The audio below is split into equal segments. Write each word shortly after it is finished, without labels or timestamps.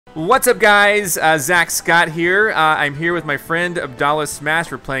What's up, guys? Zack Scott here. I'm here with my friend Abdallah Smash.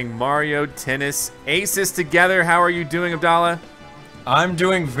 We're playing Mario Tennis Aces together. How are you doing, Abdallah? I'm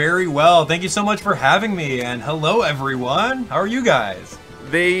doing very well. Thank you so much for having me, and hello, everyone. How are you guys?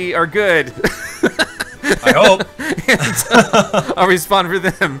 They are good. I hope. I'll respond for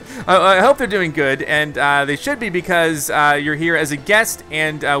them. I hope they're doing good, and they should be because you're here as a guest,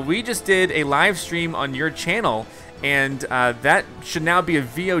 and we just did a live stream on your channel. And that should now be a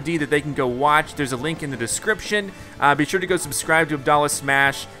VOD that they can go watch. There's a link in the description. Be sure to go subscribe to Abdallah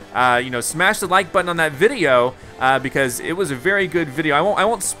Smash. Smash the like button on that video because it was a very good video. I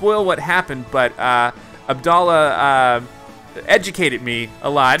won't spoil what happened, but Abdallah educated me a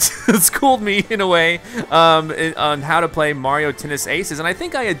lot, schooled me in a way on how to play Mario Tennis Aces, and I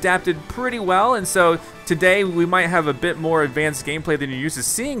think I adapted pretty well. And so today we might have a bit more advanced gameplay than you're used to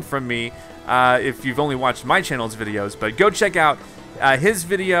seeing from me. If you've only watched my channel's videos, but go check out his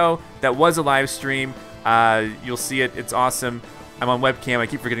video that was a live stream. You'll see it. It's awesome. I'm on webcam. I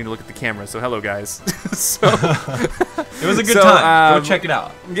keep forgetting to look at the camera, so hello, guys. It was a good time. Go check it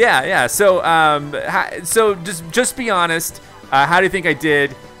out. Yeah. So just be honest. How do you think I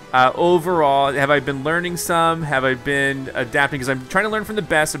did? Overall, have I been learning some? Have I been adapting? Because I'm trying to learn from the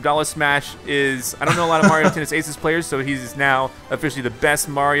best. Abdallah Smash is, I don't know a lot of Mario Tennis Aces players, so he's now officially the best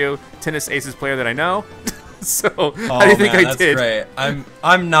Mario Tennis Aces player that I know. So, how do you think I did? That's great.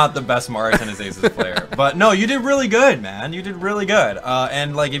 I'm not the best Mario Tennis Aces player, but no, you did really good, man. You did really good.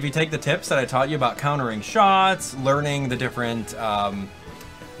 And like, if you take the tips that I taught you about countering shots, learning the different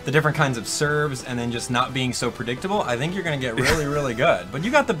kinds of serves, and then just not being so predictable, I think you're going to get really, really good. But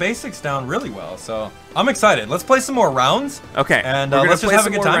you got the basics down really well, so I'm excited. Let's play some more rounds. Okay. And let's just have a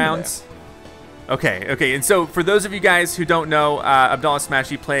good time rounds. Okay. And so for those of you guys who don't know, Abdallah Smash,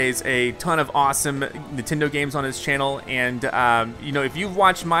 he plays a ton of awesome Nintendo games on his channel. And, if you've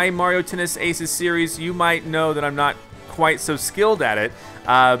watched my Mario Tennis Aces series, you might know that I'm not quite so skilled at it.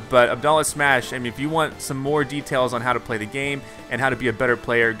 But Abdallah Smash, I mean, if you want some more details on how to play the game and how to be a better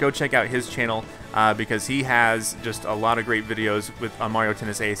player, go check out his channel because he has just a lot of great videos on Mario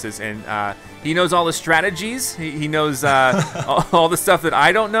Tennis Aces, and he knows all the strategies. He knows all the stuff that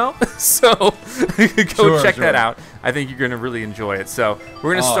I don't know. So go check that out. I think you're going to really enjoy it. So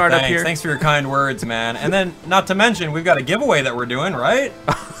we're going to start up here. Thanks for your kind words, man. And then, not to mention, we've got a giveaway that we're doing, right?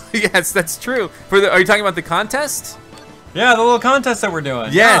 Yes, that's true. Are you talking about the contest? Yeah, the little contest that we're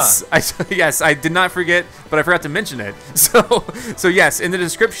doing. Yes, yeah. Yes, I did not forget, but I forgot to mention it. So yes, in the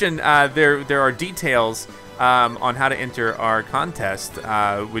description there are details on how to enter our contest.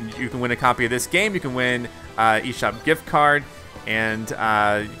 You can win a copy of this game, you can win eShop gift card, and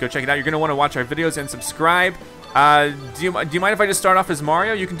go check it out. You're going to want to watch our videos and subscribe. Do you mind if I just start off as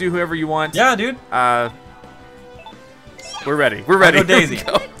Mario? You can do whoever you want. Yeah, dude. We're ready. We're ready. I'll go Daisy.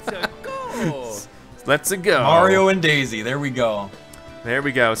 Let's go. Mario and Daisy. There we go. There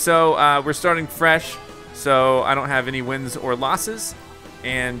we go. So we're starting fresh, so I don't have any wins or losses.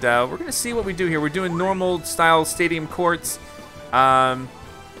 And we're going to see what we do here. We're doing normal style stadium courts.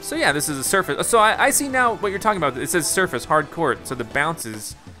 So yeah, this is a surface. So I see now what you're talking about. It says surface, hard court. So the bounce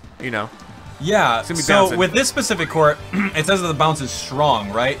is, Yeah, so bouncing. with this specific court, it says that the bounce is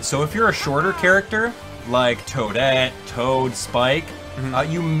strong, right? So if you're a shorter character, like Toadette, Toad, Spike,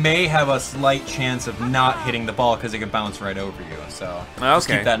 you may have a slight chance of not hitting the ball because it could bounce right over you. So just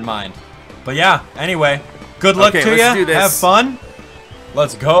keep that in mind. But yeah, anyway, good luck to you. Have fun.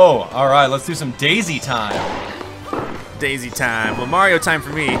 Let's go. All right, let's do some Daisy time. Daisy time. Well, Mario time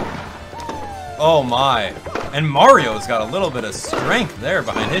for me. Oh my. And Mario's got a little bit of strength there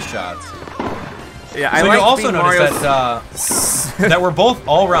behind his shots. Yeah, so I like you also notice that that we're both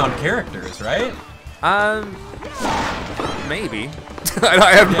all-round characters, right? Maybe.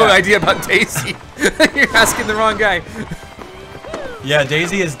 I have no idea about Daisy. You're asking the wrong guy. Yeah,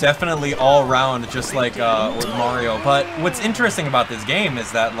 Daisy is definitely all-round, just like with Mario. But what's interesting about this game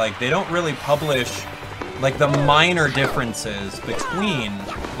is that they don't really publish the minor differences between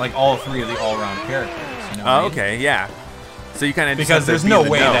all three of the all-round characters. You know what I mean? Okay, yeah. So you kind of because there's no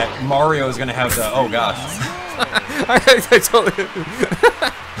way that Mario is gonna have the oh gosh. I totally.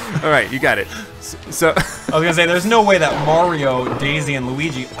 All right, you got it. So I was gonna say there's no way that Mario, Daisy, and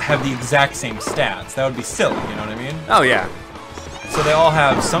Luigi have the exact same stats. That would be silly. You know what I mean? Oh yeah. So they all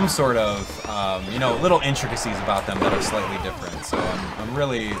have some sort of little intricacies about them that are slightly different. So I'm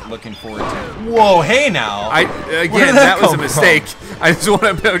really looking forward to it. Whoa, hey now. Again, that was a mistake. I just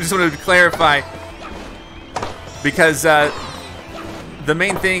wanted to clarify because the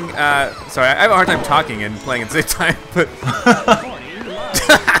main thing. Sorry, I have a hard time talking and playing at the same time, but.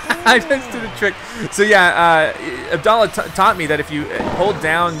 I just did a trick. So yeah, Abdallah taught me that if you hold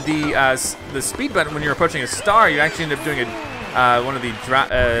down the speed button when you're approaching a star, you actually end up doing one of the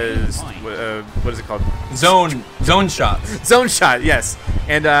what is it called? Zone shots. Zone shot, yes.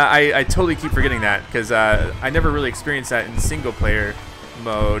 And I totally keep forgetting that because I never really experienced that in single player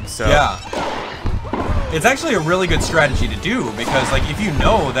mode. So yeah. It's actually a really good strategy to do because, like, if you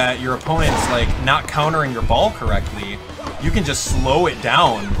know that your opponent's like not countering your ball correctly, you can just slow it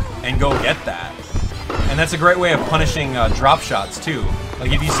down and go get that. And that's a great way of punishing drop shots too.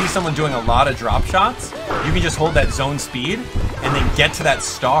 Like if you see someone doing a lot of drop shots, you can just hold that zone speed and then get to that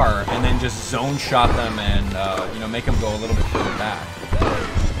star and then just zone shot them and you know, make them go a little bit further back.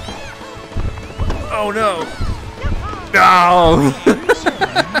 Oh no! No!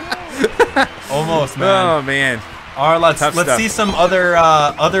 Almost, man. Oh man. All right, let's stuff. see some other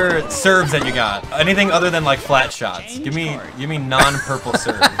serves that you got. Anything other than like flat shots. Give me non-purple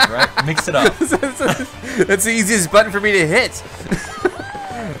serves, right? Mix it up. That's the easiest button for me to hit.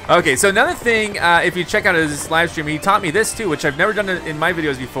 Okay, so another thing, if you check out his live stream, he taught me this too, which I've never done in my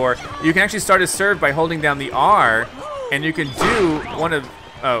videos before. You can actually start a serve by holding down the R, and you can do one of.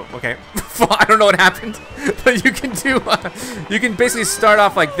 Oh, okay. I don't know what happened, but you can do. You can basically start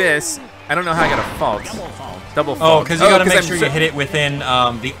off like this. I don't know how I got a fault. Double fault. Oh, because you got to make sure you hit it within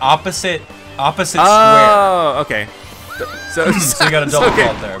the opposite square. Oh, okay. So you got a double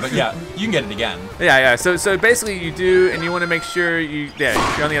fault there, but yeah, you can get it again. Yeah. So basically, you do, and you want to make sure you're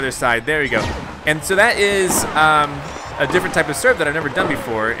on the other side. There you go. And so that is a different type of serve that I've never done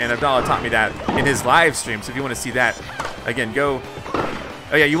before, and Abdallah taught me that in his live stream. So if you want to see that, again, go.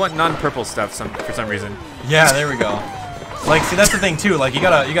 Oh yeah, you want non-purple stuff for some reason. Yeah, there we go. Like, see, that's the thing too. Like, you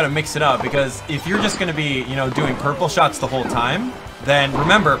gotta mix it up because if you're just gonna be, you know, doing purple shots the whole time, then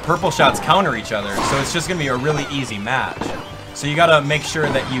remember, purple shots counter each other, so it's just gonna be a really easy match. So you gotta make sure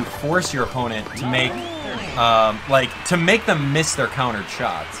that you force your opponent to make, to make them miss their countered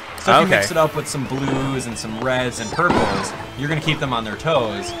shots. So if you mix it up with some blues and some reds and purples, you're gonna keep them on their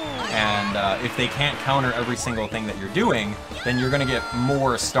toes. And if they can't counter every single thing that you're doing, then you're gonna get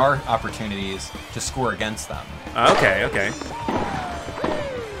more star opportunities to score against them. Okay.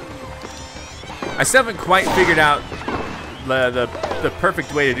 I still haven't quite figured out the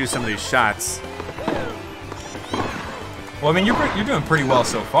perfect way to do some of these shots. Well, I mean, you're doing pretty well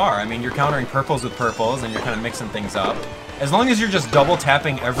so far. I mean, you're countering purples with purples, and you're kind of mixing things up. As long as you're just double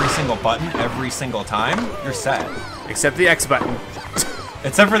tapping every single button every single time, you're set. Except the X button.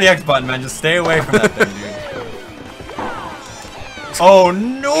 Except for the X button, man. Just stay away from that thing, dude. Oh,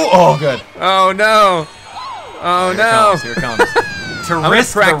 no! Oh, good. Oh, no. Oh, no. Here it comes. To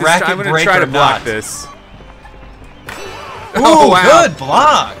risk the racket I'm going to break try to or block not. this. Ooh, Oh, wow. Good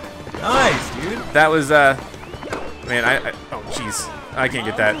block. Nice, dude. That was, man, oh, jeez. I can't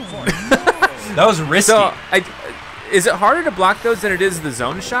get that. That was risky. So, is it harder to block those than it is the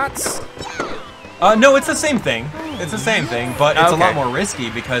zone shots? No, it's the same thing. It's the same thing, but it's a lot more risky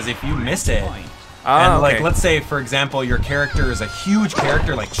because if you miss it, and like, let's say, for example, your character is a huge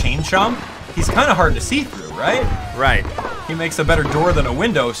character like Chain Chomp, he's kind of hard to see through, right? Right. He makes a better door than a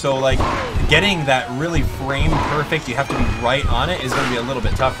window, so like getting that really frame perfect, you have to be right on it, is going to be a little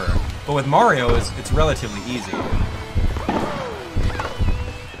bit tougher. But with Mario, it's relatively easy.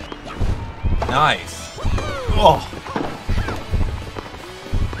 Nice. Oh.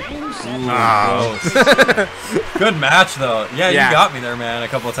 Good match though. Yeah, you got me there, man, a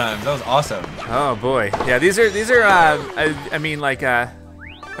couple of times. That was awesome. Oh boy. Yeah, these are I mean, like I'm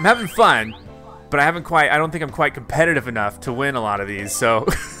having fun, but I don't think I'm quite competitive enough to win a lot of these. So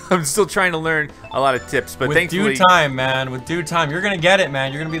I'm still trying to learn a lot of tips, but thankfully, with due time, man, with due time, you're going to get it,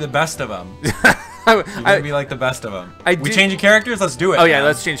 man. You're going to be the best of them. You're going to be like the best of them. We changing characters? Let's do it. Oh, yeah, man.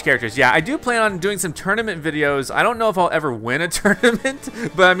 let's change characters. Yeah, I do plan on doing some tournament videos. I don't know if I'll ever win a tournament,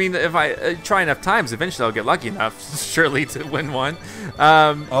 but I mean, if I try enough times, eventually I'll get lucky enough, surely, to win one.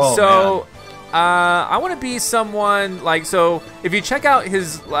 Man. I want to be someone like, so if you check out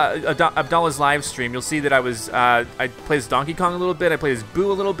his Abdallah's live stream, you'll see that I played as Donkey Kong a little bit, I played as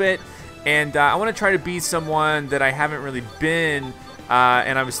Boo a little bit, and I want to try to be someone that I haven't really been.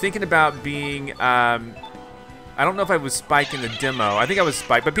 And I was thinking about being, I don't know if I was Spike in the demo. I think I was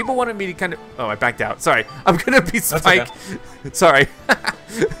Spike, but people wanted me to kind of, oh, I backed out. Sorry. I'm going to be Spike. Okay. Sorry.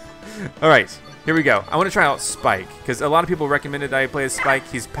 All right, here we go. I want to try out Spike, because a lot of people recommended I play as Spike.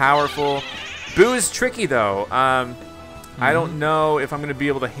 He's powerful. Boo is tricky, though. I don't know if I'm going to be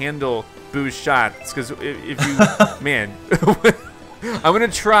able to handle Boo's shots, because if you, man, I'm going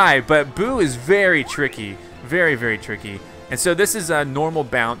to try, but Boo is very tricky. Very, very tricky. And so this is a normal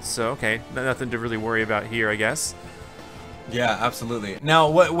bounce, so okay, nothing to really worry about here, I guess. Yeah, absolutely. Now,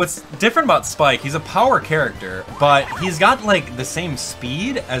 what's different about Spike, he's a power character, but he's got, like, the same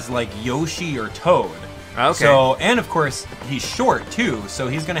speed as, like, Yoshi or Toad. Okay. So, and of course, he's short, too, so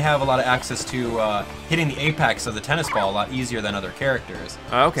he's going to have a lot of access to hitting the apex of the tennis ball a lot easier than other characters.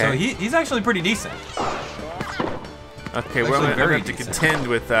 Okay. So he's actually pretty decent. Okay, we're going to have to contend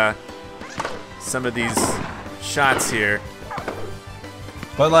with some of these shots here.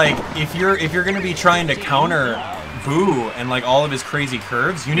 But, like, if you're going to be trying to counter Boo and like all of his crazy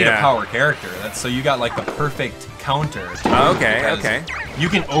curves, you need a power character. So you got like the perfect counter. Okay. You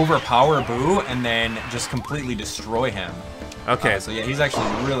can overpower Boo and then just completely destroy him. Okay. So yeah, he's actually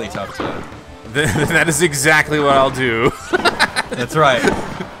really tough to. That is exactly what I'll do. That's right.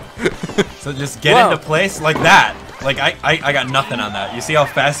 So just get into place like that. Like I got nothing on that. You see how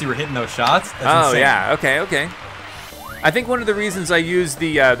fast you were hitting those shots? That's insane. Yeah. Okay. I think one of the reasons I use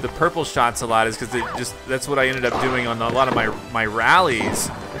the purple shots a lot is because that's what I ended up doing on a lot of my rallies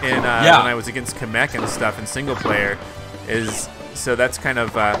in when I was against Kamek and stuff in single player. So that's kind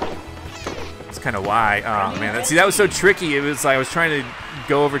of why. Oh man, that was so tricky. It was like I was trying to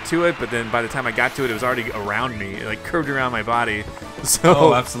go over to it, but then by the time I got to it, it was already around me. It like curved around my body. So.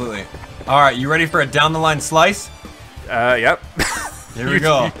 Oh, absolutely. All right, you ready for a down the line slice? Yep. Here we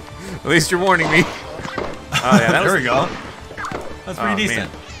go. At least you're warning me. Oh yeah, there we go. That's pretty decent.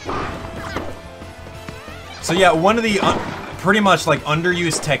 So yeah, one of the pretty much like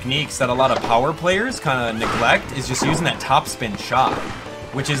underused techniques that a lot of power players kind of neglect is just using that top spin shot,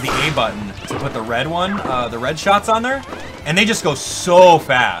 which is the A button to put the red one, the red shots on there, and they just go so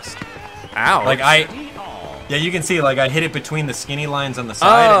fast. Ow! Like yeah, you can see like I hit it between the skinny lines on the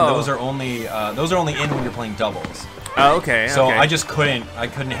side, and those are only in when you're playing doubles. Oh, okay. So I just couldn't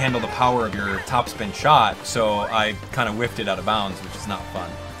handle the power of your top spin shot, so I kind of whiffed it out of bounds, which is not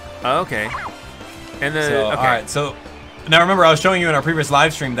fun. Okay. And then all right. So now remember, I was showing you in our previous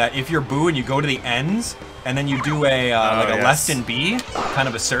live stream that if you're Boo and you go to the ends and then you do a left and B, kind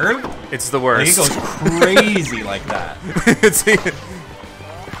of a serve, it's the worst. Like, it goes crazy like that.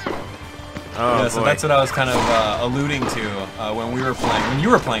 Oh, so that's what I was kind of alluding to when we were playing. When you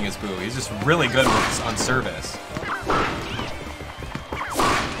were playing as Boo, he's just really good on service.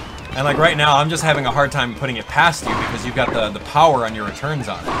 And like right now, I'm just having a hard time putting it past you because you've got the power on your returns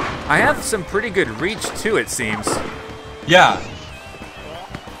on it. I have some pretty good reach too, it seems. Yeah.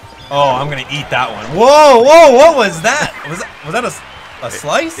 Oh, I'm gonna eat that one. Whoa! What was that? Was that a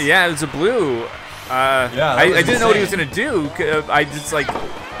slice? Yeah, it was a blue. Yeah, I didn't know what he was gonna do. I didn't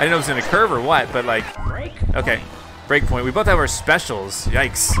know it was gonna curve or what, but like. Okay, break point. We both have our specials.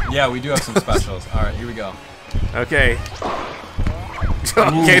 Yikes. Yeah, we do have some specials. All right, here we go. Okay.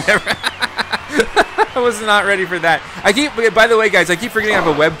 Okay, I was not ready for that. By the way, guys, I keep forgetting I have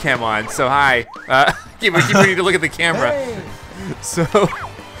a webcam on, so hi. I keep forgetting to look at the camera. Hey. So,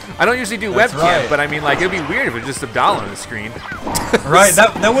 I don't usually do webcam, but I mean, like, it'd be weird if it was just Abdallah on the screen. Right,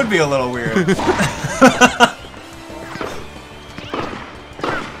 that would be a little weird.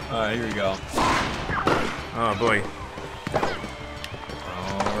 Alright, here we go. Oh, boy.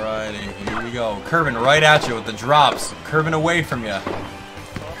 Alrighty, here we go. Curving right at you with the drops. Curving away from you.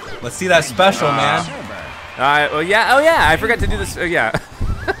 Let's see that special, man. Well, yeah. Oh, yeah. I forgot to do this. Yeah.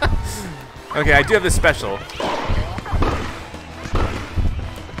 Okay, I do have this special.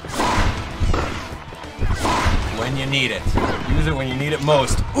 When you need it. Use it when you need it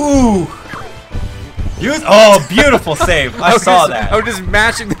most. Ooh! Oh, beautiful save. I saw that. I was just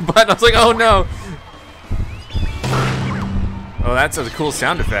mashing the button. I was like, oh, no. Oh, that's a cool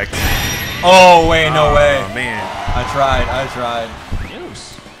sound effect. Oh, wait, no way. Oh, man. I tried.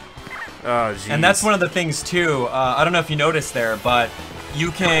 Oh, geez. And that's one of the things, too. I don't know if you noticed there, but you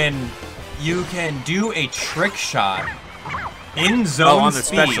can do a trick shot in zone on the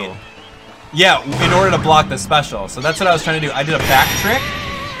speed. special. Yeah, in order to block the special. So that's what I was trying to do. I did a back trick,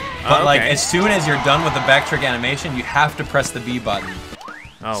 but like as soon as you're done with the back trick animation, you have to press the B button.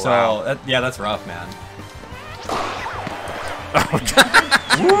 Oh, so, wow. Yeah, that's rough, man.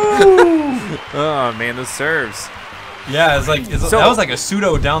 Oh, man, those serves. Yeah, that was like a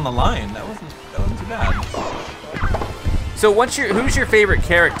pseudo down the line. That wasn't too bad. So who's your favorite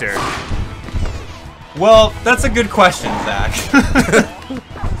character? Well, that's a good question, Zach.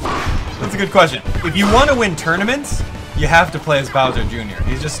 That's a good question. If you want to win tournaments, you have to play as Bowser Jr.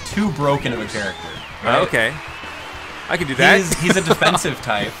 He's just too broken of a character. Right? Okay. I can do that. He's a defensive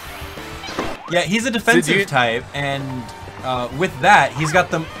type. Yeah, he's a defensive type, and with that, he's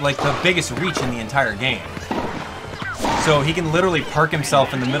got the biggest reach in the entire game. So he can literally park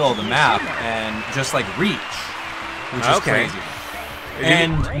himself in the middle of the map and just like reach, which is crazy.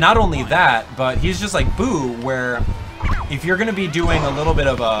 And not only that, but he's just like Boo, where if you're gonna be doing a little bit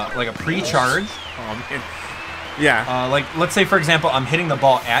of a pre-charge. Oh, man. Yeah. Like, let's say, for example, I'm hitting the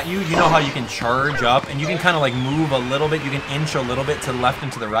ball at you. You know how you can charge up, and you can kind of, like, move a little bit. You can inch a little bit to the left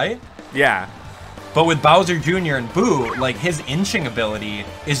and to the right. Yeah. But with Bowser Jr. and Boo, like, his inching ability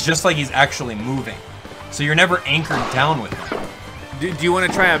is just like he's actually moving. So you're never anchored down with him. Do you want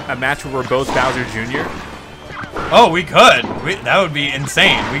to try a match where we're both Bowser Jr.? Oh, we could. That would be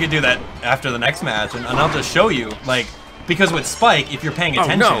insane. We could do that after the next match, and I'll just show you, like... Because with Spike, if you're paying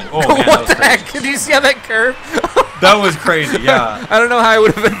attention... Oh, no. Oh, man, what the that was heck? Did you see how that curve? That was crazy, yeah. I don't know how I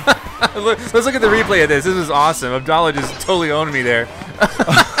would have been... Let's look at the replay of this. This is awesome. Abdallah just totally owned me there.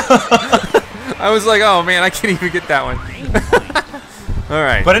 I was like, oh, man, I can't even get that one. All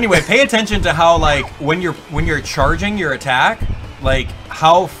right. But anyway, pay attention to how, like, when you're charging your attack, like,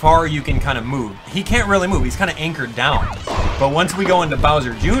 how far you can kind of move. He can't really move. He's kind of anchored down. But once we go into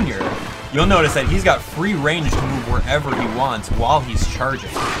Bowser Jr., you'll notice that he's got free range to move wherever he wants while he's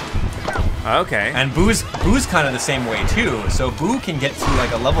charging. Okay. And Boo's kind of the same way too. So Boo can get to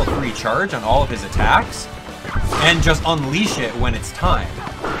like a level 3 charge on all of his attacks and just unleash it when it's time.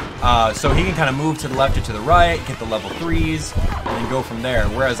 So he can kind of move to the left or to the right, get the level 3s, and then go from there.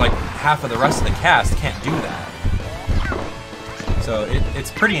 Whereas like half of the rest of the cast can't do that. So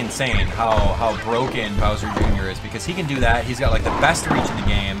it's pretty insane how broken Bowser Jr. is, because he can do that. He's got like the best reach in the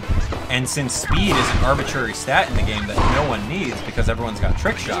game, and since speed is an arbitrary stat in the game that no one needs because everyone's got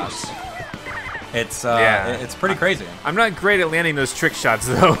trick shots, it's pretty crazy. I'm not great at landing those trick shots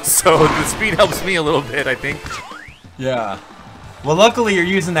though, so the speed helps me a little bit, I think. Yeah. Well, luckily you're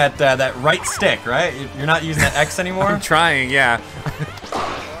using that right stick, right? You're not using that X anymore? I'm trying, yeah.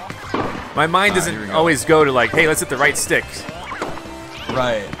 My mind doesn't always go to like, hey, let's hit the right stick.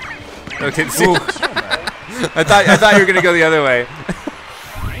 Right. Okay. I thought you were gonna go the other way.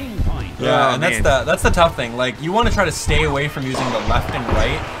 Yeah, oh, and man. that's the tough thing. Like, you want to try to stay away from using the left and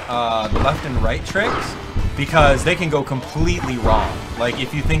right tricks, because they can go completely wrong. Like,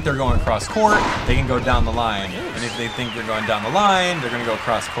 if you think they're going across court, they can go down the line, and if they think they're going down the line, they're gonna go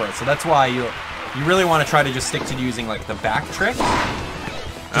across court. So that's why you really want to try to just stick to using like the back trick.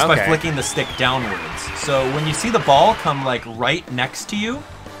 Just by flicking the stick downwards. So when you see the ball come like right next to you,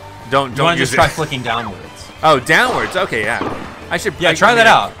 don't you want to just try flicking downwards. Oh, downwards. Okay, yeah. I should. Yeah, try that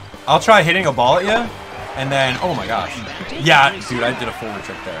out. I'll try hitting a ball at you, and then oh my gosh, yeah, dude, I did a forward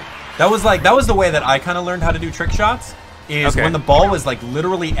trick there. That was the way that I kind of learned how to do trick shots. Is when the ball was like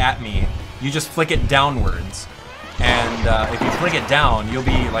literally at me, you just flick it downwards, and if you flick it down,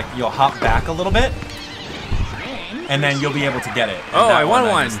 you'll hop back a little bit. And then you'll be able to get it. Oh, I won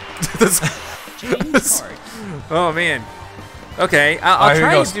one. Oh man. Okay, I'll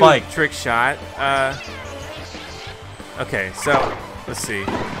try to do Spike. Trick shot. Okay, so let's see.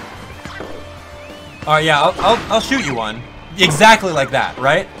 All right, yeah, I'll shoot you one. Exactly like that,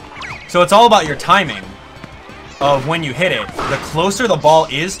 right? So it's all about your timing of when you hit it. The closer the ball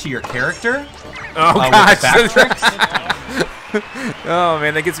is to your character, oh with gosh, the back tricks. Oh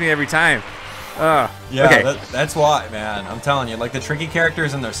man, that gets me every time. Yeah, okay. that's why, man. I'm telling you, like the tricky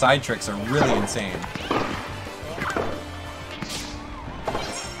characters and their side tricks are really insane.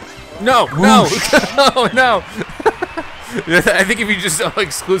 No, no, oh no. I think if you just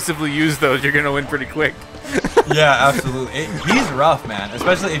exclusively use those, you're gonna win pretty quick. Yeah, absolutely. He's rough, man.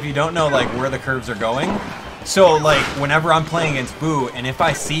 Especially if you don't know like where the curves are going. So like whenever I'm playing against Boo, and if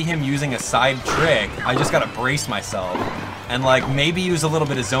I see him using a side trick, I just gotta brace myself. And like maybe use a little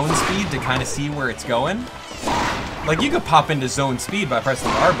bit of zone speed to kind of see where it's going. Like you could pop into zone speed by pressing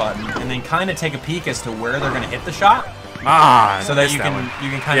the R button and then kind of take a peek as to where they're gonna hit the shot. So that you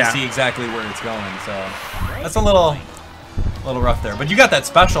can kind of see exactly where it's going. So that's a little rough there. But you got that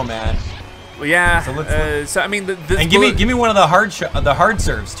special, man. Well, yeah. So I mean, and give me one of the hard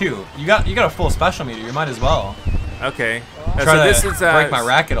serves too. You got a full special meter. You might as well. Okay. Try to break my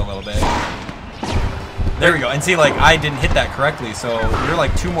racket a little bit. There we go. And see, like, I didn't hit that correctly, so you're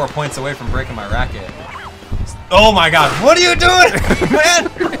like 2 more points away from breaking my racket. Oh my god, what are you doing, man?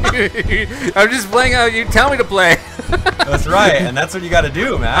 I'm just playing how you tell me to play. That's right, and that's what you got to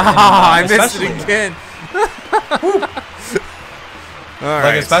do, man. Oh, I missed it again.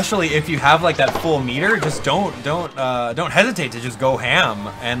 Like, especially if you have like that full meter, just don't hesitate to just go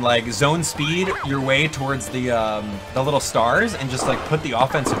ham and like zone speed your way towards the little stars and just like put the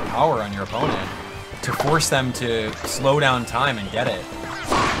offensive power on your opponent to force them to slow down time and get it.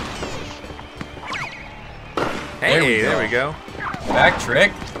 Hey, there we go. Back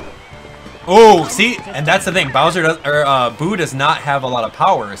trick. Oh, see, and that's the thing. Boo does not have a lot of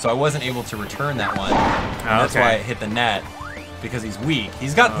power, so I wasn't able to return that one. And that's why it hit the net, because he's weak. He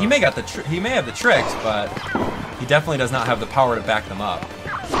may have the tricks, but he definitely does not have the power to back them up.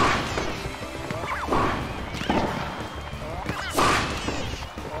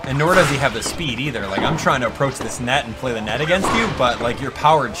 And nor does he have the speed either. Like, I'm trying to approach this net and play the net against you, but like your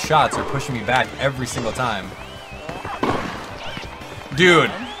powered shots are pushing me back every single time.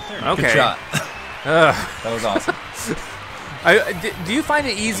 Dude, okay. Good shot. That was awesome. Do you find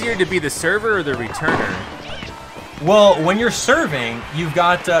it easier to be the server or the returner? Well, when you're serving, you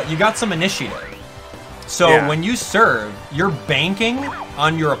got some initiative. So when you serve, you're banking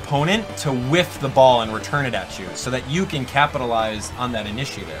on your opponent to whiff the ball and return it at you, so that you can capitalize on that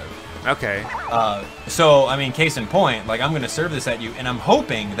initiative. Okay. So I mean, case in point, like I'm gonna serve this at you, and I'm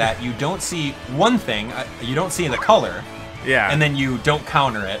hoping that you don't see one thing, you don't see the color, and then you don't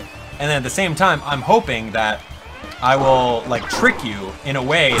counter it, and then at the same time, I'm hoping that I will like trick you in a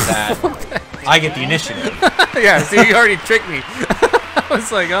way that I get the initiative. Yeah, so you already tricked me. I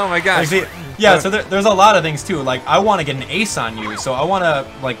was like, oh my gosh. Like, yeah, so there's a lot of things too. Like I want to get an ace on you, so I want to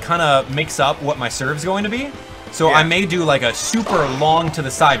like kind of mix up what my serve's going to be. So I may do like a super long to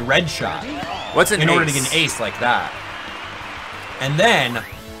the side red shot. What's an ace? In order to get an ace like that. And then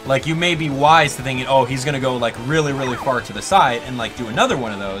like you may be wise to thinking, oh, he's gonna go like really, really far to the side and like do another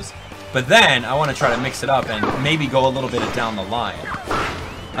one of those. But then I want to try to mix it up and maybe go a little bit down the line.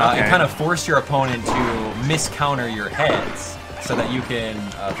 And kind of force your opponent to miscounter your heads so that you can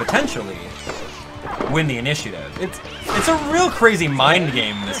potentially win the initiative. It's a real crazy mind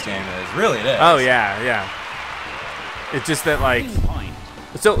game this game is. Really it is. Oh yeah, yeah. It's just that like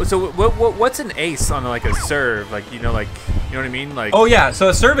so what's an ace on like a serve? Like you know what I mean? Like oh yeah, so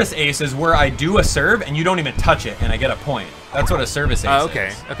a service ace is where I do a serve and you don't even touch it and I get a point. That's what a service ace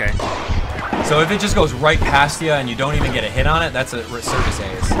is. Okay. So if it just goes right past you and you don't even get a hit on it, that's a service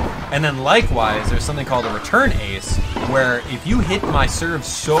ace. And then likewise, there's something called a return ace, where if you hit my serve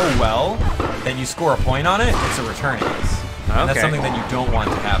so well that you score a point on it, it's a return ace. And that's something that you don't want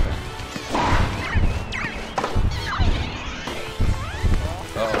to happen.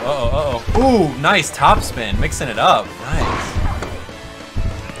 Ooh, nice top spin, mixing it up. Nice.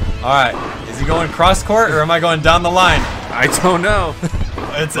 All right, is he going cross court or am I going down the line? I don't know.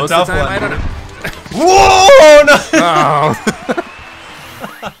 It's a tough one. I don't know. Whoa! No. Oh.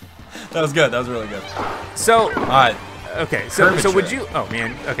 That was good. That was really good. So, all right. Okay. So would you? Oh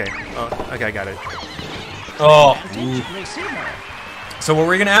man. Okay. Oh, okay. I got it. Oh. So what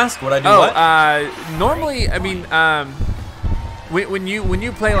were we gonna ask? What I do? Oh, normally, I mean, when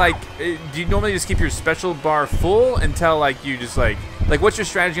you play, like, do you normally just keep your special bar full until like you just like what's your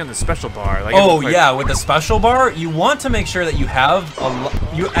strategy on the special bar? Like, yeah, with the special bar, you want to make sure that you have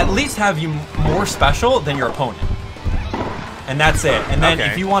you at least have more special than your opponent, and that's it. And then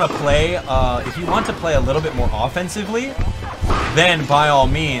if you want to play, a little bit more offensively, then by all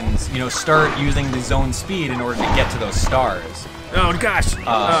means, start using the zone speed in order to get to those stars. Oh gosh.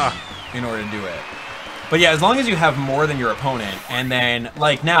 In order to do it. But yeah, as long as you have more than your opponent, and then,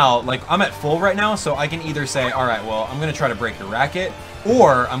 like now, like I'm at full right now, so I can either say, all right, well, I'm going to try to break your racket,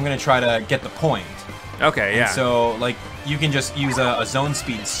 or I'm going to try to get the point. Okay, yeah. And so, like, you can just use a zone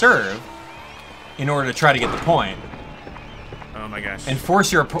speed serve in order to try to get the point. Oh my gosh. And force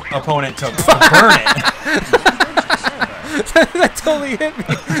your opponent to burn it. That totally hit me.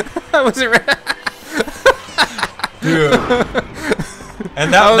 I wasn't ready. Dude.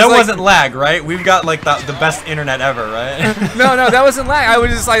 And that wasn't lag, right? We've got like the best internet ever, right? No, that wasn't lag. I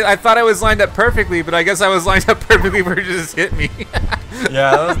was just like, I thought I was lined up perfectly, but I guess I was lined up perfectly where it just hit me.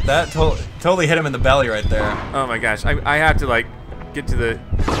 Yeah, that totally hit him in the belly right there. Oh my gosh, I have to like get to the.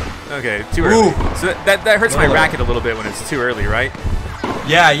 Okay, too early. Ooh. So that hurts my racket a little bit when it's too early, right?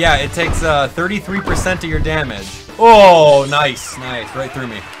 Yeah, it takes 33% of your damage. Oh, nice, right through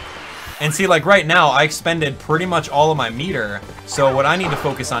me. And see, like right now, I expended pretty much all of my meter, so what I need to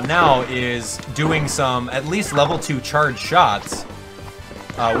focus on now is doing some at least level 2 charge shots,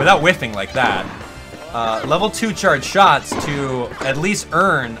 without whiffing like that. Level 2 charge shots to at least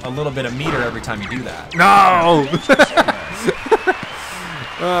earn a little bit of meter every time you do that. No!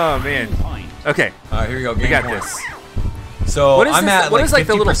 Oh, man. Okay. All right, here we go. We got this. So I'm at like 50%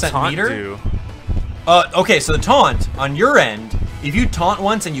 the little taunt meter. Do? Okay, so the taunt, on your end, if you taunt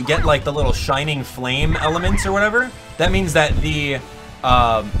once and you get like the little shining flame elements or whatever, that means that the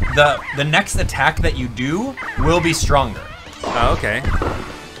next attack that you do will be stronger. Oh, okay.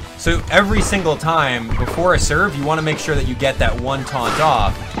 So every single time before a serve, you want to make sure that you get that one taunt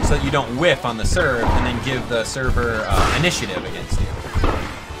off so that you don't whiff on the serve and then give the server initiative against you.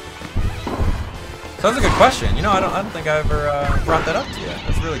 So that's a good question. I don't think I ever brought that up to you.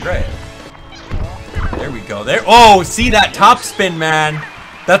 That's really great. There we go. There. Oh, see that top spin, man.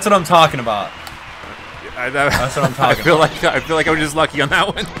 That's what I'm talking about. That's what I'm talking about. I feel like I was just lucky on that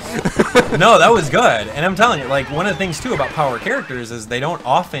one. No, that was good. And I'm telling you, like, one of the things too about power characters is they don't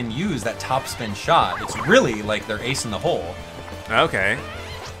often use that top spin shot. It's really like they're ace in the hole. Okay.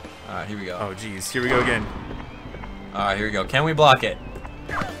 All right, here we go. Oh, geez. Here we go again. All right, here we go. Can we block it?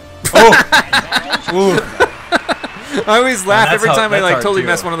 Oh! Ooh. I always laugh every time I like totally too.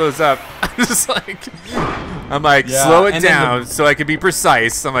 mess one of those up. I'm just like, Yeah, slow it and then down so I can be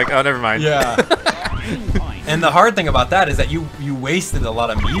precise. I'm like, oh, never mind. Yeah. And the hard thing about that is that you wasted a lot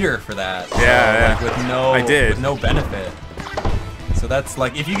of meter for that. Yeah, so, like, with no benefit. So that's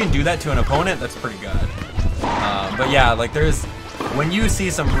like, if you can do that to an opponent, that's pretty good. But yeah, like when you see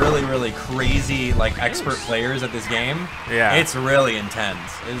some really crazy like expert players at this game, yeah, it's really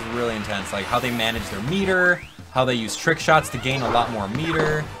intense. It's really intense. Like how they manage their meter, how they use trick shots to gain a lot more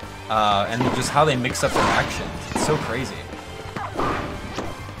meter, and just how they mix up their actions. It's so crazy.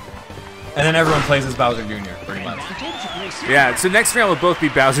 And then everyone plays as Bowser Jr. pretty much. Yeah, so next round will both be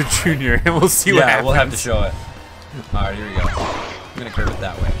Bowser Jr. and we'll see what happens. Yeah, we'll have to show it. Alright, here we go. I'm gonna curve it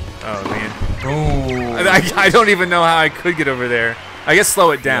that way. Oh, man. Ooh. I don't even know how I could get over there. I guess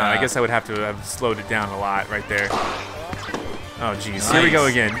slow it down. Yeah. I guess I would have to have slowed it down a lot right there. Oh, jeez. Nice. Here we go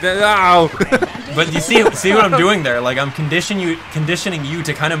again. Oh! But you see what I'm doing there? Like, I'm conditioning you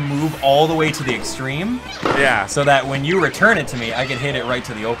to kind of move all the way to the extreme. Yeah. So that when you return it to me, I can hit it right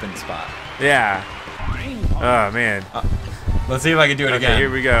to the open spot. Yeah. Oh, man. Let's see if I can do it again.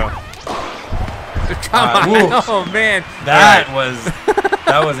 Here we go. Come on. Woo. Oh, man. That was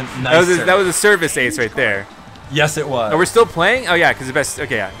a nice that was a service ace right there. Yes, it was. Oh, we're still playing? Oh, yeah, because the best...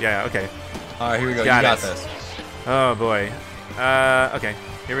 Okay, yeah, okay. All right, here we go. Got you got it. this. Oh, boy. Okay,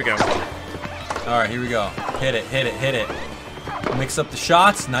 here we go. All right, here we go. Hit it, hit it, hit it. Mix up the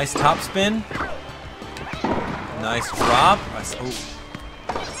shots. Nice top spin. Nice drop.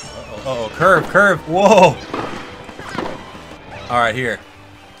 Oh, curve, curve. Whoa. All right, here.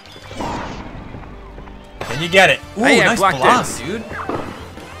 Can you get it? Ooh, Hey, I nice blocked block, it. dude.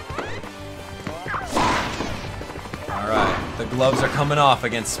 All right, the gloves are coming off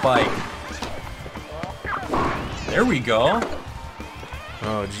against Spike. There we go.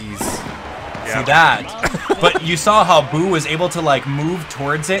 Oh, jeez. See that? But you saw how Boo was able to like move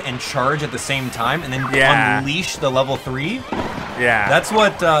towards it and charge at the same time, and then unleash the level 3. Yeah. That's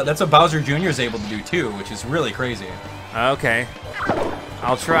what Bowser Jr. is able to do too, which is really crazy. Okay.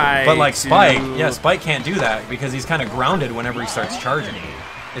 I'll try. But like Spike, Spike can't do that because he's kind of grounded whenever he starts charging.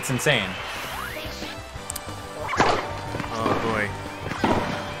 It's insane. Oh boy.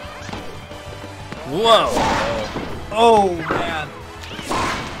 Whoa. Oh man.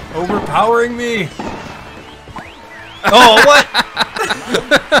 Overpowering me. Oh, what?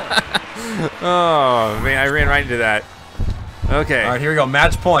 Oh man, I ran right into that. Okay. All right, here we go.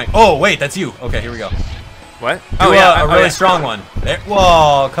 Match point. Oh wait, that's you. Okay, here we go. What? Oh yeah, a really strong one. There.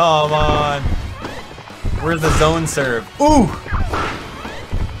 Whoa, come on. Where's the zone serve? Ooh.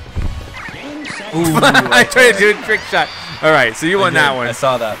 Ooh. I tried to do a trick shot. All right, so you won that one. I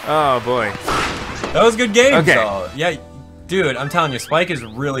saw that. Oh boy. That was a good game. Okay. Though. Yeah, dude, I'm telling you, Spike is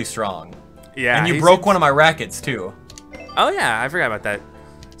really strong. Yeah. And you broke one of my rackets too. Oh yeah, I forgot about that.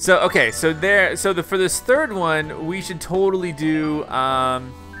 So okay, so for this third one, we should totally do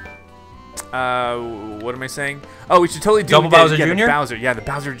what am I saying? Oh, we should totally do Double Bowser Jr.? The Bowser, yeah, the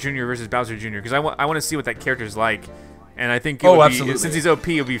Bowser Jr. versus Bowser Jr. Because I want to see what that character's like, and I think absolutely. Since he's OP,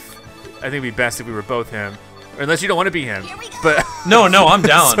 I think it'd be best if we were both him, or unless you don't want to be him. But no, I'm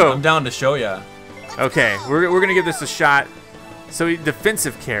down. So, I'm down to show ya. Okay, we're gonna give this a shot. So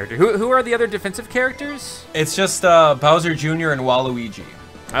defensive character. Who are the other defensive characters? It's just Bowser Jr. and Waluigi.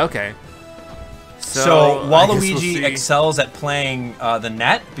 Okay. So Waluigi excels at playing the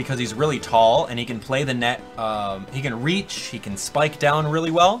net because he's really tall and he can play the net. He can reach, he can spike down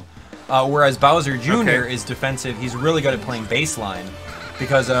really well. Whereas Bowser Jr. is defensive. He's really good at playing baseline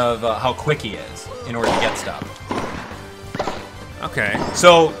because of how quick he is in order to get stuff. Okay.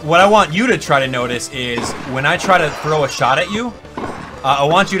 So what I want you to try to notice is when I try to throw a shot at you, I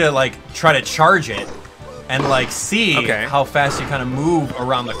want you to like try to charge it and like see how fast you kind of move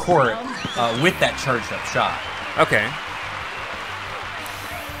around the court with that charged up shot. Okay.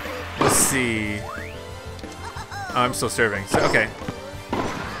 Let's see. Oh, I'm still serving. So okay.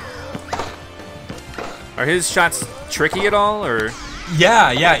 Are his shots tricky at all, or?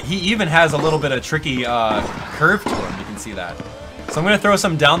 Yeah. He even has a little bit of tricky curve to him. You can see that. So I'm gonna throw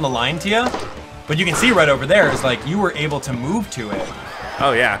some down the line to you, but you can see right over there is like you were able to move to it.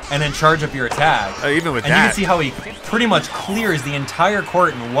 Oh yeah. And then charge up your attack. Oh, even with and that. And you can see how he pretty much clears the entire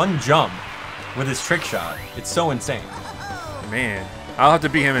court in one jump with his trick shot. It's so insane. Man, I'll have to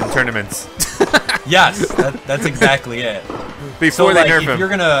beat him in tournaments. Yes, that's exactly it. Before they nerf him. If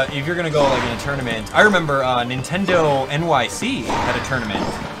you're gonna go like in a tournament, I remember Nintendo NYC had a tournament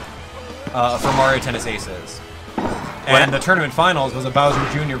for Mario Tennis Aces, and the tournament finals was a Bowser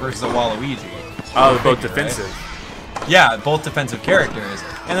Jr. versus a Waluigi. Oh, both defensive. Right? Yeah, both defensive characters,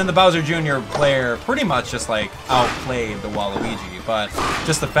 and then the Bowser Jr. player pretty much just like outplayed the Waluigi, but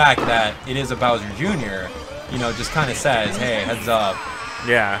just the fact that it is a Bowser Jr., you know, just kind of says, hey, heads up.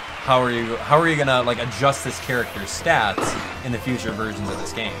 Yeah. How are you gonna like adjust this character's stats in the future versions of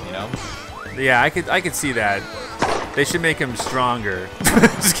this game? You know? Yeah, I could see that. They should make him stronger.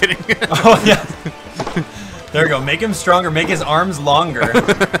 Just kidding. Oh yeah. There we go. Make him stronger. Make his arms longer.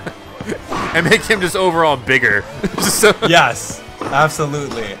 And make him just overall bigger. So yes,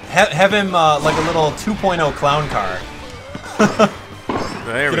 absolutely. Have him like a little 2.0 clown car.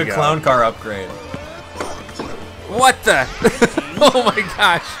 There we go. Get a clown car upgrade. What the? Oh my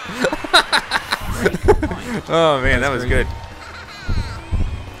gosh. Oh man, that was good.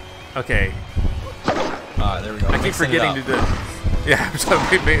 Okay. There we go. I keep forgetting to do. Yeah, so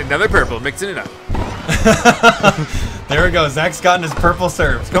another purple, mixing it up. There we go. Zack's gotten his purple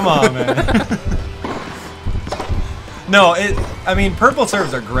serves. Come on, man. No, I mean, purple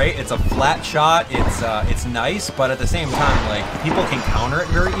serves are great. It's a flat shot. It's nice, but at the same time, like people can counter it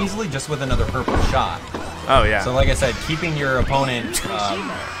very easily just with another purple shot. Oh yeah. So like I said, keeping your opponent.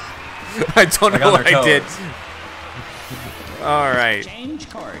 I don't know what I did. toes. All right.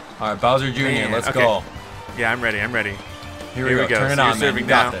 All right, Bowser Jr. Man, let's okay. go. Yeah, I'm ready. I'm ready. Here we go. Turn it So on, you're serving man. You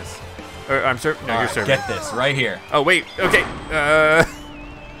got now. this. Or, I'm serving. No, All you're right, serving. get this right here. Oh wait. Okay.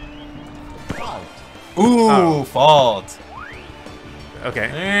 Ooh, fault.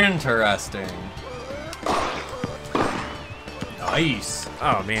 Okay. Interesting. Nice.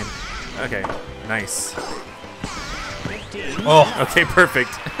 Oh man. Okay. Nice. Oh. Okay. Perfect.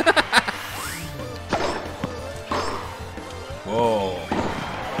 Whoa.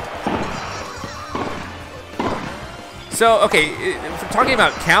 So okay, if we're talking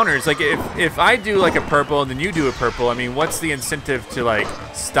about counters, like if I do like a purple and then you do a purple, I mean, what's the incentive to like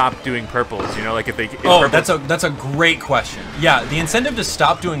stop doing purples? You know, like if that's a great question. Yeah, the incentive to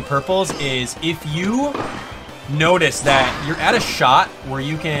stop doing purples is if you notice that you're at a shot where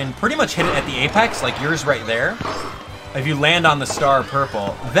you can pretty much hit it at the apex, like yours right there. If you land on the star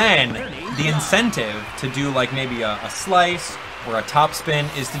purple, then the incentive to do like maybe a slice or a top spin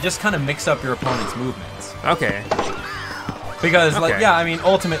is to just kind of mix up your opponent's movements. Okay. Because, like, yeah, I mean,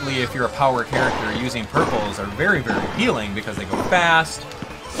 ultimately, if you're a power character, using purples are very, very appealing because they go fast.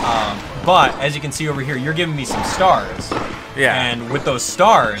 But, as you can see over here, you're giving me some stars. Yeah. And with those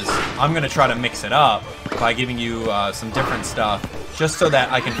stars, I'm going to try to mix it up by giving you some different stuff, just so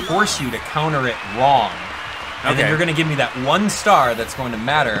that I can force you to counter it wrong. And then you're going to give me that one star that's going to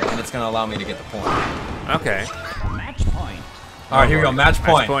matter, and it's going to allow me to get the point. Okay. Match point. All right, here we go. Match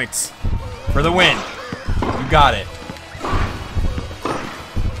point. Match points. For the win. You got it.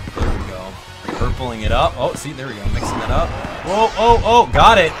 Purpling it up. Oh, see, there we go. Mixing it up. Whoa, oh,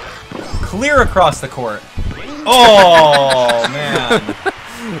 got it. Clear across the court. Oh, man.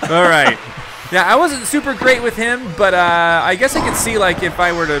 All right. Yeah, I wasn't super great with him, but I guess I could see, like, if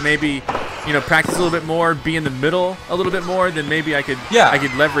I were to maybe, you know, practice a little bit more, be in the middle a little bit more, then maybe I could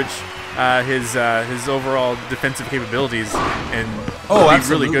leverage his overall defensive capabilities and be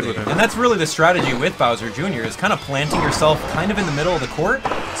really good with him. And that's really the strategy with Bowser Jr. is kind of planting yourself kind of in the middle of the court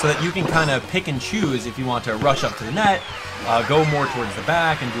so that you can kind of pick and choose if you want to rush up to the net, go more towards the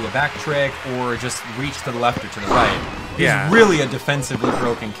back and do a back trick, or just reach to the left or to the right. He's really a defensively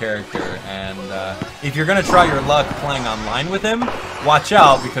broken character, and if you're going to try your luck playing online with him, watch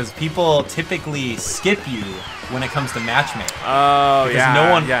out, because people typically skip you when it comes to matchmaking. Oh,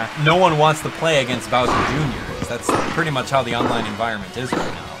 because no one wants to play against Bowser Jr. That's pretty much how the online environment is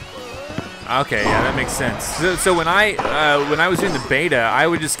right now. Okay, yeah, that makes sense. So when I was doing the beta, I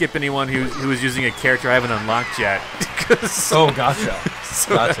would just skip anyone who was using a character I haven't unlocked yet. Oh, gotcha.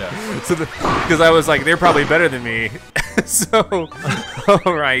 Gotcha. Because I was like, they're probably better than me. So,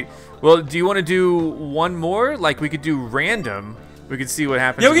 all right. Well, do you want to do one more? Like, we could do random. We could see what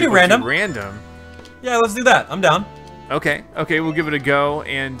happens. Yeah, we can do random. Random. Yeah, let's do that. I'm down. Okay. Okay, we'll give it a go.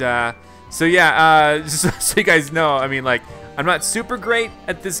 And so yeah, just so you guys know, I mean, like, I'm not super great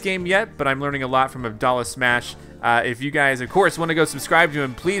at this game yet, but I'm learning a lot from Abdallah Smash. If you guys, of course, want to go subscribe to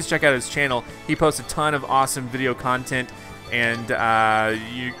him, please check out his channel. He posts a ton of awesome video content, and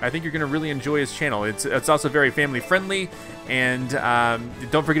I think you're going to really enjoy his channel. It's also very family friendly, and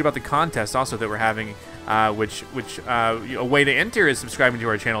don't forget about the contest also that we're having, which a way to enter is subscribing to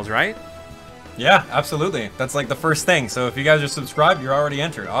our channels, right? Yeah, absolutely. That's like the first thing. So if you guys are subscribed, you're already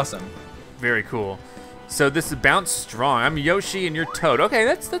entered. Awesome. Very cool. So this is bounce strong. I'm Yoshi and you're Toad. Okay,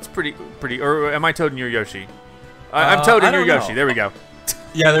 that's pretty. Or am I Toad and you're Yoshi? I'm Toad and you're Yoshi. There we go.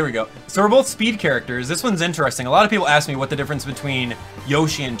 Yeah, there we go. So we're both speed characters. This one's interesting. A lot of people ask me what the difference between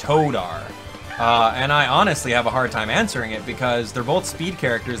Yoshi and Toad are. And I honestly have a hard time answering it because they're both speed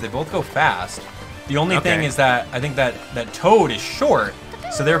characters. They both go fast. The only thing is that I think that Toad is short,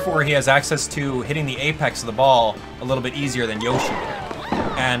 so therefore he has access to hitting the apex of the ball a little bit easier than Yoshi did.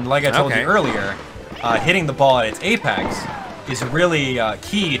 And like I told you earlier, hitting the ball at its apex is really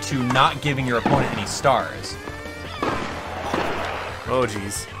key to not giving your opponent any stars. Oh,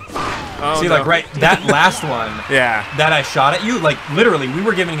 jeez. Oh, see, like, right, that last one that I shot at you, like, literally, we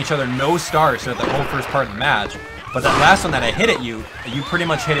were giving each other no stars throughout the whole first part of the match. But that last one that I hit at you, you pretty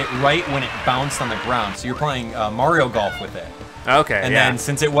much hit it right when it bounced on the ground. So you're playing Mario Golf with it. Okay, and then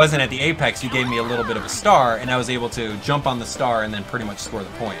since it wasn't at the apex, you gave me a little bit of a star, and I was able to jump on the star and then pretty much score the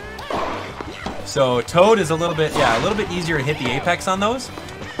point. So Toad is a little bit easier to hit the apex on those,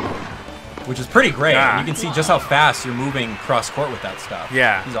 which is pretty great. And you can see just how fast you're moving cross court with that stuff.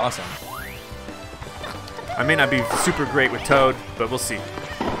 Yeah. He's awesome. I may not be super great with Toad, but we'll see.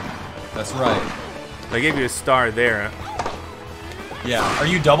 That's right. I gave you a star there. Yeah. Are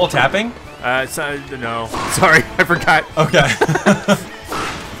you double tapping? No. Sorry, I forgot. Okay.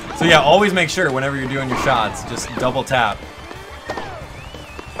 So yeah, always make sure whenever you're doing your shots, just double tap.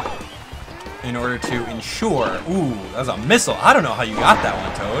 In order to ensure... Ooh, that's a missile. I don't know how you got that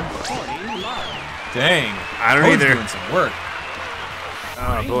one, Toad. Dang. I don't Toad's either. Doing some work.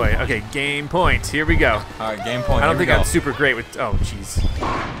 Oh boy. Okay, game point. Here we go. All right, game point. I don't think I'm super great with... Oh, jeez.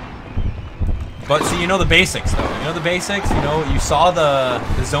 But see, you know the basics, though. You know the basics. You know, you saw the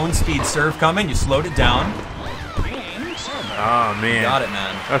zone speed serve coming. You slowed it down. Oh man. You got it,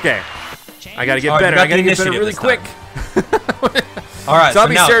 man. Okay. I gotta get better. I gotta get better really quick. All right. So I'll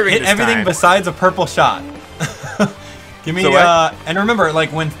be now serving hit everything time. besides a purple shot. Give me. And remember, like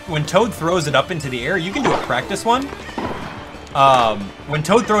when Toad throws it up into the air, you can do a practice one. When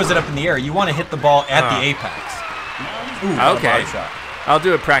Toad throws it up in the air, you want to hit the ball at the apex. Ooh, okay. Shot. I'll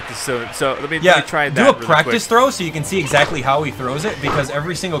do a practice. So let me try that. Do a really practice quick. throw so you can see exactly how he throws it, because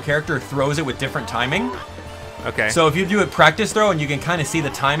every single character throws it with different timing. Okay. So if you do a practice throw and you can kind of see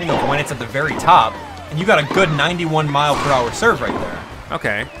the timing of when it's at the very top, and you got a good 91-mile-per-hour serve right there.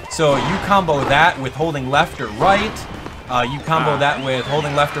 Okay. So you combo that with holding left or right. You combo that with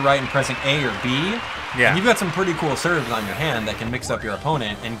holding left or right and pressing A or B. Yeah. And you've got some pretty cool serves on your hand that can mix up your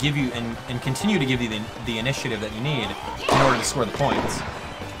opponent and give you and continue to give you the initiative that you need in order to score the points.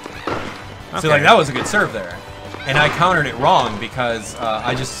 Okay. So like that was a good serve there. And I countered it wrong because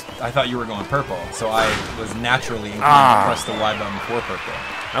I thought you were going purple. So I was naturally inclined to press the Y button before purple.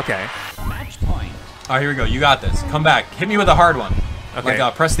 Okay. Match point. All right, here we go. You got this. Come back. Hit me with a hard one. Okay.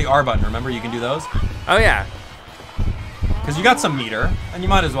 Like press the R button. Remember, you can do those? Oh yeah. Because you got some meter, and you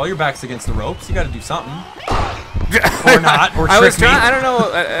might as well. Your back's against the ropes. You got to do something. Or not. Or trick me. I don't know.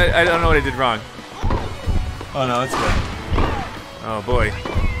 I don't know what I did wrong. Oh no, it's good. Oh boy.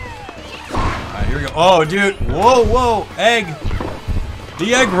 Alright, here we go. Oh, dude. Whoa, whoa. Egg.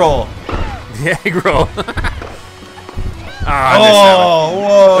 The egg roll. The egg roll. Oh,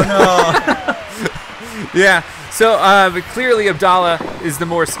 whoa, no. Yeah. So but clearly Abdallah is the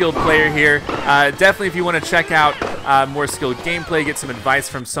more skilled player here. Definitely, if you want to check out more skilled gameplay, get some advice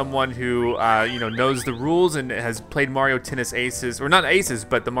from someone who knows the rules and has played Mario Tennis Aces, or not Aces,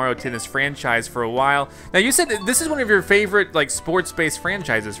 but the Mario Tennis franchise for a while. Now, you said that this is one of your favorite like sports-based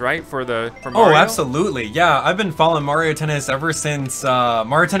franchises, right? For Mario. Oh, absolutely. Yeah, I've been following Mario Tennis ever since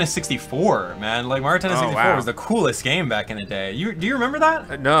Mario Tennis 64. Man, like Mario Tennis 64 was the coolest game back in the day. Do you remember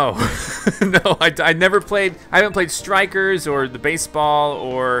that? No, no. I never played. I haven't played Strikers or the baseball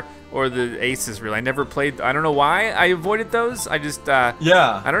or the Aces, really. I never played. I don't know why I avoided those. I just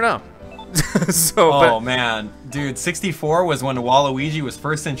yeah. I don't know. Man, dude, 64 was when Waluigi was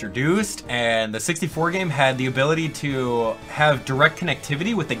first introduced, and the 64 game had the ability to have direct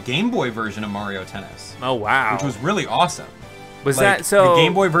connectivity with the Game Boy version of Mario Tennis. Oh wow, which was really awesome. Was like, that so? The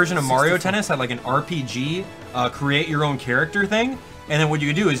Game Boy version of Mario Tennis had like an RPG, create your own character thing, and then what you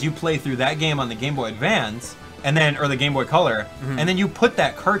could do is you play through that game on the Game Boy Advance. And then, or the Game Boy Color, and then you put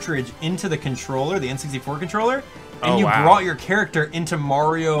that cartridge into the controller, the N64 controller, and you brought your character into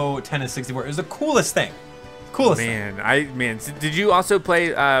Mario Tennis 64. It was the coolest thing. Coolest thing. Man, did you also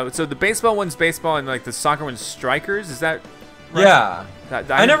play, so the baseball one's baseball and like the soccer one's strikers, is that right? Yeah.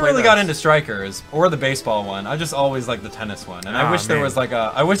 I never really got those. into strikers or the baseball one. I just always liked the tennis one, and I wish there was like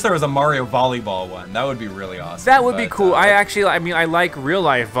I wish there was a Mario volleyball one. That would be really awesome. That would be cool. I like real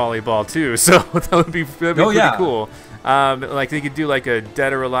life volleyball too, so that would be pretty cool. Like they could do like a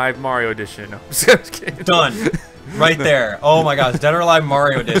Dead or Alive Mario edition. No, I'm just kidding. Done. Right there. Oh my gosh, Dead or Alive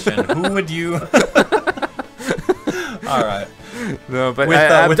Mario edition. Who would you? All right. No, but with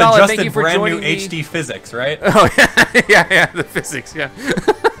Abdallah, thank you adjusted for brand new joining me. HD physics, right? Oh yeah, the physics, yeah.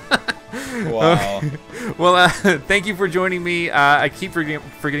 Wow. Well, thank you for joining me. I keep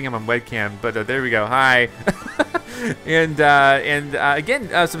forgetting I'm on webcam, but there we go. Hi. and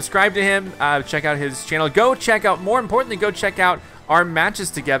again, subscribe to him. Check out his channel. Go check out. More importantly, go check out our matches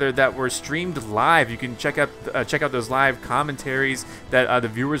together that were streamed live. You can check out those live commentaries that the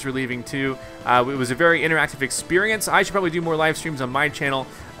viewers were leaving too. It was a very interactive experience. I should probably do more live streams on my channel,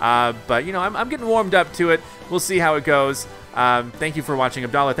 but you know, I'm getting warmed up to it. We'll see how it goes. Thank you for watching,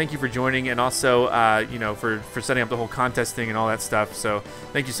 Abdallah. Thank you for joining, and also you know, for setting up the whole contest thing and all that stuff. So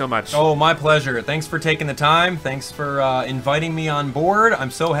thank you so much. Oh, my pleasure. Thanks for taking the time. Thanks for inviting me on board.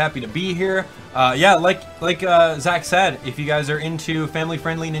 I'm so happy to be here. Yeah, like Zack said, if you guys are into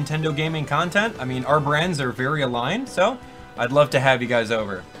family-friendly Nintendo gaming content, I mean, our brands are very aligned, so I'd love to have you guys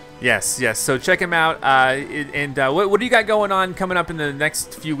over. Yes, yes. So check him out. What do you got going on coming up in the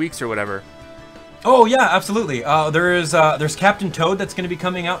next few weeks or whatever? Oh yeah, absolutely. There's Captain Toad that's going to be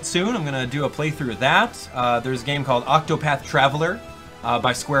coming out soon. I'm going to do a playthrough of that. There's a game called Octopath Traveler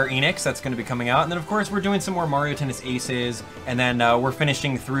by Square Enix that's going to be coming out. And then of course we're doing some more Mario Tennis Aces, and then we're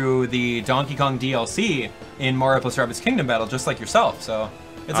finishing through the Donkey Kong DLC in Mario + Rabbids Kingdom Battle, just like yourself. So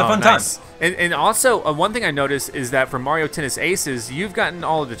it's a fun time. And also one thing I noticed is that for Mario Tennis Aces, you've gotten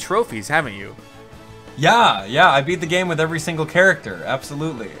all of the trophies, haven't you? Yeah, I beat the game with every single character,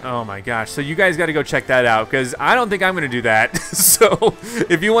 absolutely. Oh my gosh, so you guys got to go check that out, because I don't think I'm going to do that. So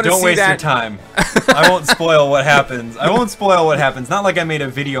if you want to see that... Don't waste your time. I won't spoil what happens. I won't spoil what happens. Not like I made a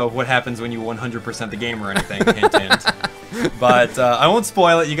video of what happens when you 100% the game or anything, hint, hint. But I won't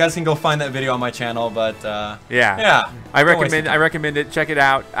spoil it. You guys can go find that video on my channel, but yeah. I recommend it. Check it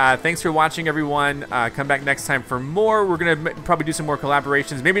out. Thanks for watching, everyone. Come back next time for more. We're going to probably do some more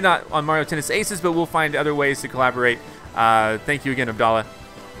collaborations. Maybe not on Mario Tennis Aces, but we'll find other ways to collaborate. Thank you again, Abdallah.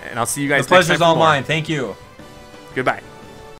 And I'll see you guys next time. The pleasure's all mine. Thank you. Goodbye.